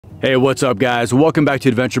Hey, what's up guys? Welcome back to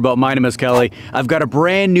Adventure Belt. My name is Kelly. I've got a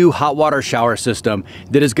brand new hot water shower system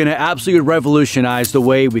that is gonna absolutely revolutionize the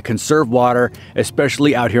way we conserve water,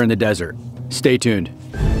 especially out here in the desert. Stay tuned.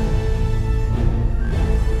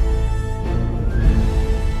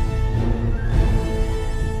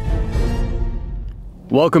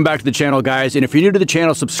 Welcome back to the channel, guys, and if you're new to the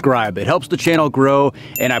channel, subscribe. It helps the channel grow,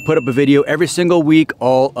 and I put up a video every single week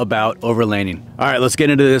all about overlanding. All right, let's get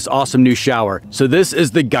into this awesome new shower. So this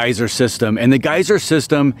is the Geyser System, and the Geyser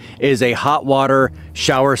System is a hot water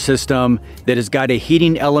shower system that has got a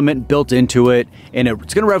heating element built into it, and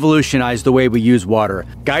it's gonna revolutionize the way we use water.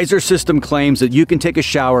 Geyser System claims that you can take a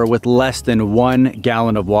shower with less than 1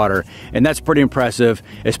 gallon of water, and that's pretty impressive,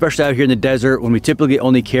 especially out here in the desert when we typically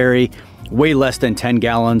only carry way less than 10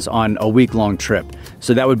 gallons on a week-long trip.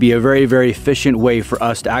 So that would be a very, very efficient way for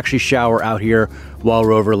us to actually shower out here while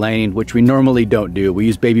we're overlanding, which we normally don't do. We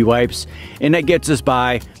use baby wipes and that gets us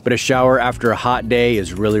by, but a shower after a hot day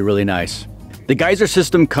is really, really nice. The Geyser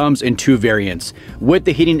System comes in 2 variants, with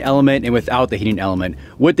the heating element and without the heating element.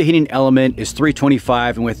 With the heating element is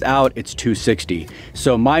 $325 and without it's $260.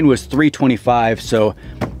 So mine was $325, so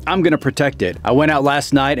I'm gonna protect it. I went out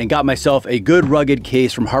last night and got myself a good rugged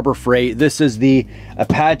case from Harbor Freight. This is the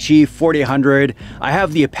Apache 4800. I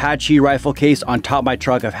have the Apache rifle case on top of my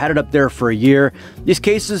truck. I've had it up there for a year. These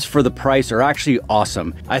cases for the price are actually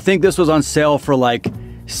awesome. I think this was on sale for like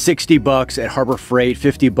 60 bucks at Harbor Freight,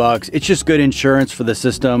 50 bucks. It's just good insurance for the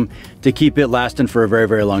system to keep it lasting for a very,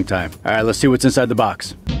 very long time. All right, let's see what's inside the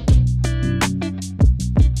box.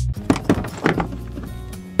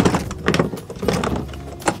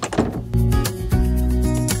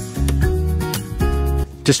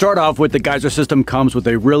 To start off with, the Geyser System comes with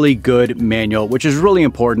a really good manual, which is really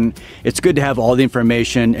important. It's good to have all the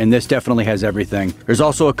information, and this definitely has everything. There's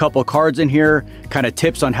also a couple cards in here, kind of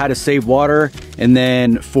tips on how to save water, and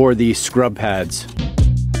then for the scrub pads.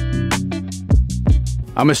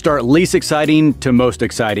 I'm gonna start least exciting to most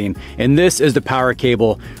exciting, and this is the power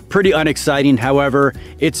cable. Pretty unexciting, however,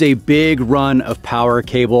 it's a big run of power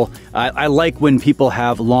cable. I like when people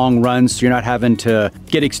have long runs, so you're not having to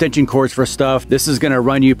get extension cords for stuff. This is gonna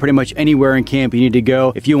run you pretty much anywhere in camp you need to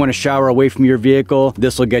go. If you wanna shower away from your vehicle,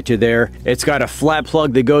 this will get you there. It's got a flat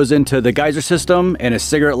plug that goes into the Geyser System and a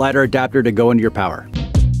cigarette lighter adapter to go into your power.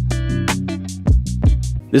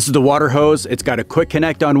 This is the water hose. It's got a quick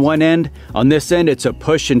connect on one end. On this end, it's a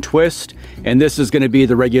push and twist, and this is gonna be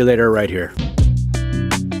the regulator right here.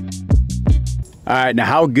 All right, now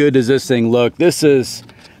how good does this thing look? This is,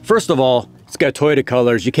 first of all, it's got Toyota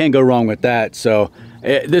colors. You can't go wrong with that. So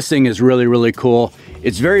this thing is really, really cool.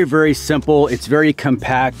 It's very, very simple. It's very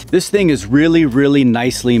compact. This thing is really, really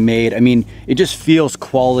nicely made. I mean, it just feels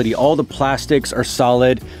quality. All the plastics are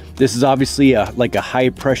solid. This is obviously like a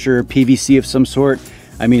high pressure PVC of some sort.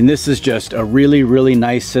 I mean, this is just a really, really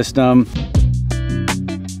nice system.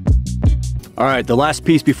 All right, the last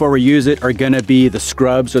piece before we use it are gonna be the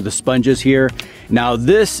scrubs or the sponges here. Now,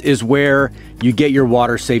 this is where you get your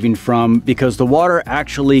water saving from, because the water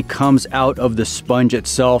actually comes out of the sponge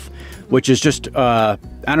itself, which is just, I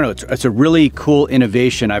don't know, it's a really cool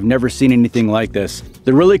innovation. I've never seen anything like this.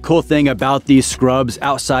 The really cool thing about these scrubs,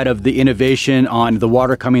 outside of the innovation on the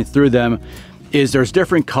water coming through them, is there's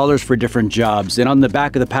different colors for different jobs. And on the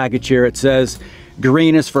back of the package here, it says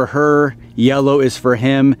green is for her, yellow is for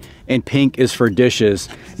him, and pink is for dishes.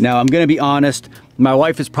 Now, I'm gonna be honest, my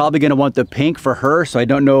wife is probably gonna want the pink for her, so I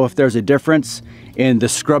don't know if there's a difference in the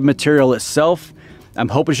scrub material itself. I'm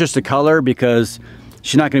hoping it's just a color, because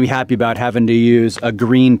she's not gonna be happy about having to use a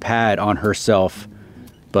green pad on herself,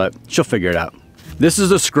 but she'll figure it out. This is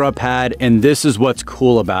the scrub pad, and this is what's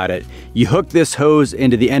cool about it. You hook this hose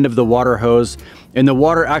into the end of the water hose, and the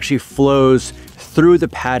water actually flows through the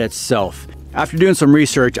pad itself. After doing some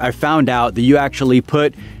research, I found out that you actually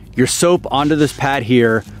put your soap onto this pad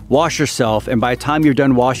here, wash yourself, and by the time you're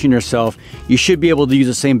done washing yourself, you should be able to use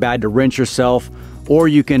the same pad to rinse yourself, or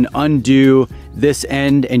you can undo this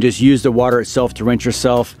end and just use the water itself to rinse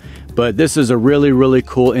yourself. But this is a really, really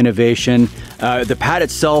cool innovation. The pad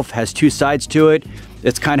itself has 2 sides to it.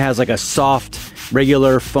 It kind of has like a soft,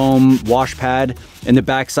 regular foam wash pad, and the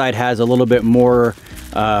back side has a little bit more,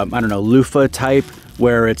 I don't know, loofah type,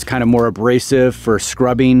 where it's kind of more abrasive for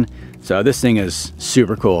scrubbing. So this thing is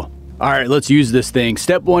super cool. All right, let's use this thing.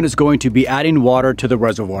 Step 1 is going to be adding water to the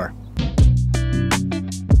reservoir.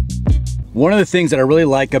 One of the things that I really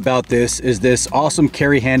like about this is this awesome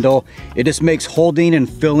carry handle. It just makes holding and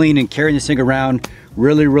filling and carrying this thing around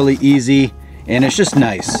really, really easy, and it's just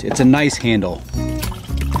nice. It's a nice handle.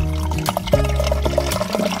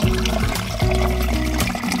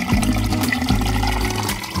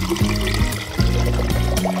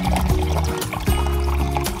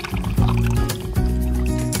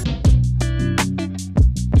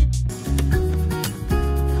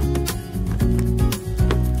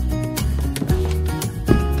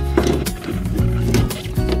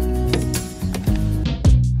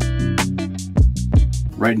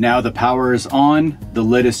 Right now the power is on, the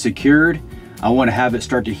lid is secured. I want to have it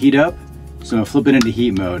start to heat up, so I'm gonna flip it into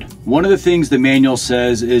heat mode. One of the things the manual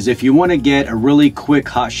says is if you want to get a really quick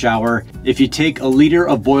hot shower, if you take a liter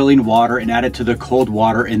of boiling water and add it to the cold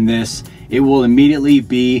water in this, it will immediately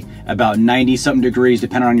be about 90 something degrees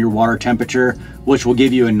depending on your water temperature, which will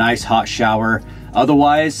give you a nice hot shower.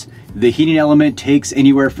 Otherwise, the heating element takes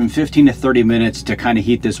anywhere from 15 to 30 minutes to kind of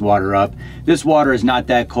heat this water up. This water is not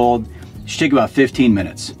that cold. It should take about 15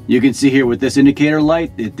 minutes. You can see here with this indicator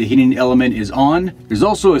light that the heating element is on. There's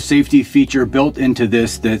also a safety feature built into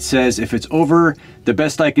this that says if it's over, the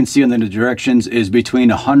best I can see on the directions is between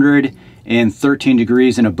 100 and 13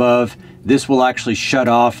 degrees and above, this will actually shut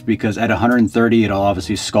off because at 130 it'll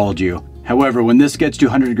obviously scald you. However, when this gets to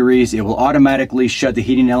 100 degrees, it will automatically shut the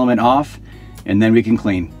heating element off and then we can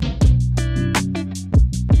clean.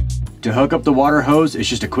 To hook up the water hose, it's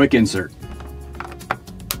just a quick insert.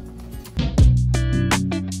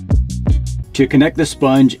 To connect the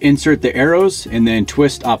sponge, insert the arrows and then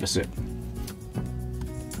twist opposite.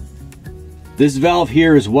 This valve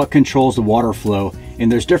here is what controls the water flow,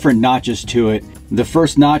 and there's different notches to it. The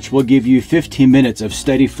first notch will give you 15 minutes of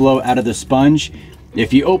steady flow out of the sponge.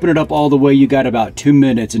 If you open it up all the way, you got about 2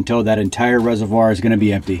 minutes until that entire reservoir is going to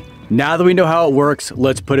be empty. Now that we know how it works,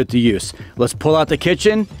 let's put it to use. Let's pull out the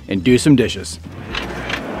kitchen and do some dishes.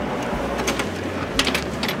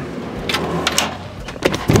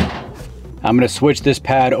 I'm gonna switch this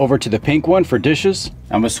pad over to the pink one for dishes.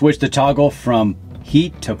 I'm gonna switch the toggle from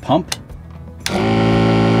heat to pump.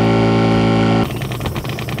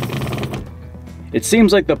 It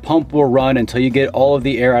seems like the pump will run until you get all of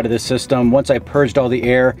the air out of the system. Once I purged all the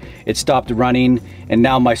air, it stopped running, and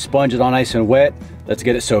now my sponge is all nice and wet. Let's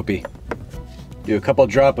get it soapy. Do a couple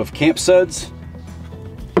drop of camp suds.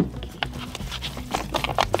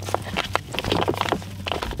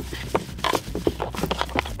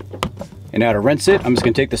 And now to rinse it, I'm just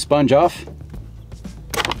gonna take the sponge off.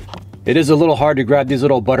 It is a little hard to grab these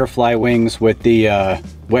little butterfly wings with the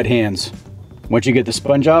wet hands. Once you get the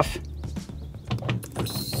sponge off,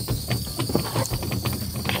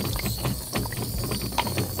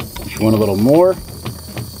 if you want a little more,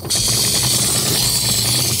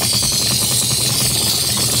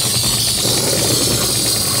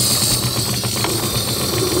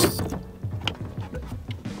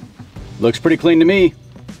 looks pretty clean to me.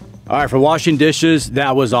 All right, for washing dishes,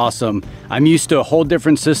 that was awesome. I'm used to a whole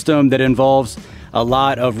different system that involves a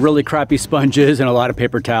lot of really crappy sponges and a lot of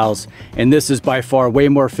paper towels. And this is by far way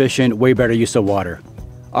more efficient, way better use of water.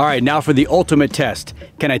 All right, now for the ultimate test.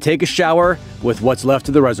 Can I take a shower with what's left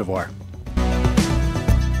of the reservoir?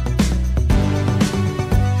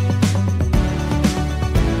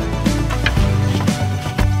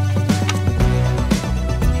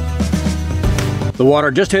 The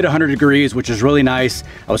water just hit 100 degrees, which is really nice.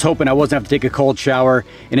 I was hoping I wasn't have to take a cold shower,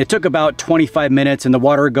 and it took about 25 minutes, and the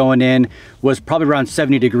water going in was probably around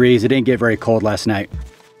 70 degrees. It didn't get very cold last night.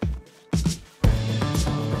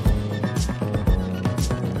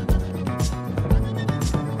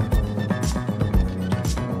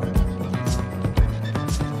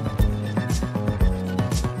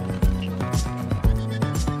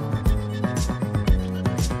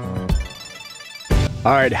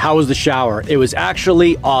 All right, how was the shower? It was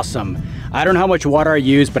actually awesome. I don't know how much water I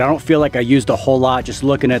used, but I don't feel like I used a whole lot just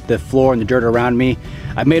looking at the floor and the dirt around me.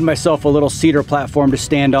 I made myself a little cedar platform to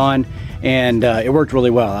stand on, and it worked really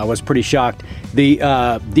well. I was pretty shocked.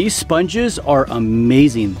 These sponges are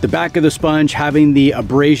amazing. The back of the sponge having the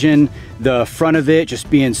abrasion, the front of it just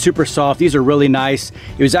being super soft. These are really nice.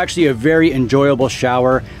 It was actually a very enjoyable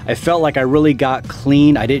shower. I felt like I really got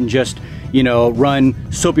clean. I didn't just, you know, run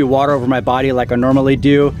soapy water over my body like I normally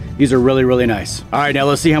do. These are really, really nice. All right, now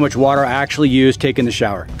let's see how much water I actually used taking the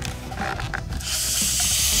shower.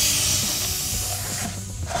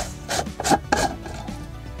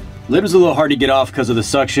 Lid was a little hard to get off because of the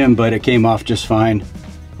suction, but it came off just fine.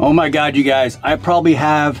 Oh my God, you guys, I probably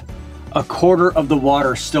have a quarter of the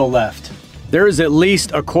water still left. There is at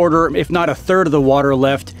least a quarter, if not a third of the water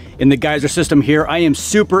left in the Geyser system here. I am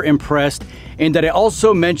super impressed. And that I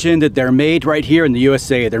also mentioned that they're made right here in the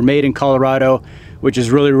USA. They're made in Colorado, which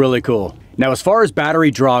is really, really cool. Now, as far as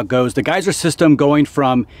battery draw goes, the Geyser system going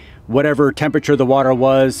from whatever temperature the water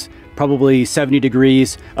was, probably 70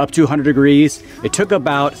 degrees up to 100 degrees, it took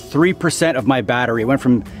about 3% of my battery. It went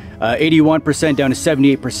from 81% down to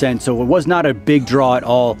 78%, so it was not a big draw at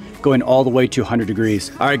all, going all the way to 100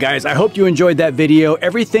 degrees. All right, guys, I hope you enjoyed that video.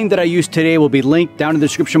 Everything that I used today will be linked down in the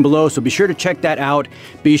description below, so be sure to check that out.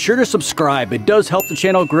 Be sure to subscribe. It does help the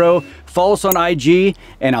channel grow. Follow us on IG,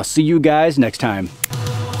 and I'll see you guys next time.